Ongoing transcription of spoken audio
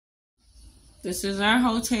This is our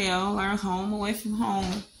hotel, our home away from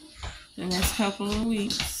home the next couple of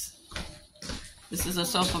weeks. This is a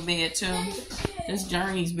sofa bed too. This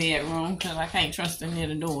Journey's bedroom because I can't trust her near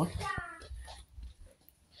the door.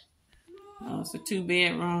 Oh, it's a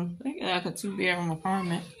 2-bedroom. I think it's like a 2-bedroom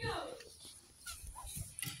apartment.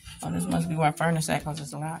 Oh, this must be where furnace at because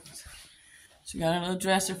it's locked. She got a little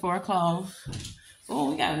dresser for her clothes.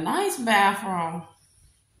 Oh, we got a nice bathroom.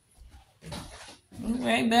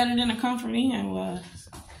 Way better than the Comfort Inn was.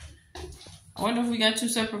 I wonder if we got 2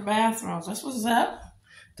 separate bathrooms. That's what's up.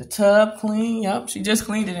 The tub clean. Yup, she just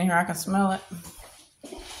cleaned it in here. I can smell it.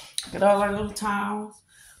 Look at all our little towels.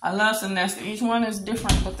 I love sonesta. Each one is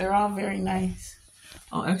different, but they're all very nice.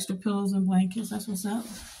 Oh, extra pillows and blankets. That's what's up.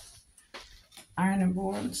 Ironing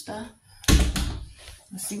board and stuff.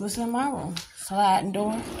 Let's see what's in my room. Sliding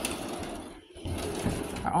door.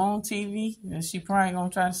 Her own TV. And she probably gonna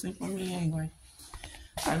try to sleep with me anyway.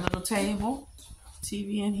 Our little table.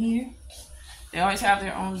 TV in here. They always have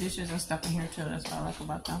their own dishes and stuff in here too. That's what I like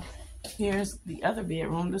about them. Here's the other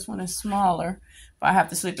bedroom. This one is smaller, but I have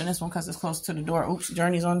to sleep in this one because it's close to the door. Oops,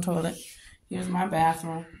 Journey's on the toilet. Here's my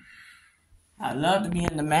bathroom. I'd love to be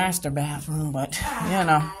in the master bathroom, but you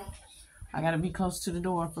know, I gotta be close to the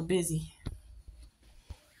door for busy.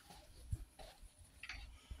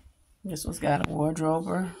 This one's got a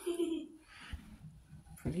wardrobe.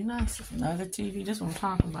 Pretty nice. Another TV. This one I'm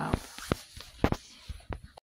talking about.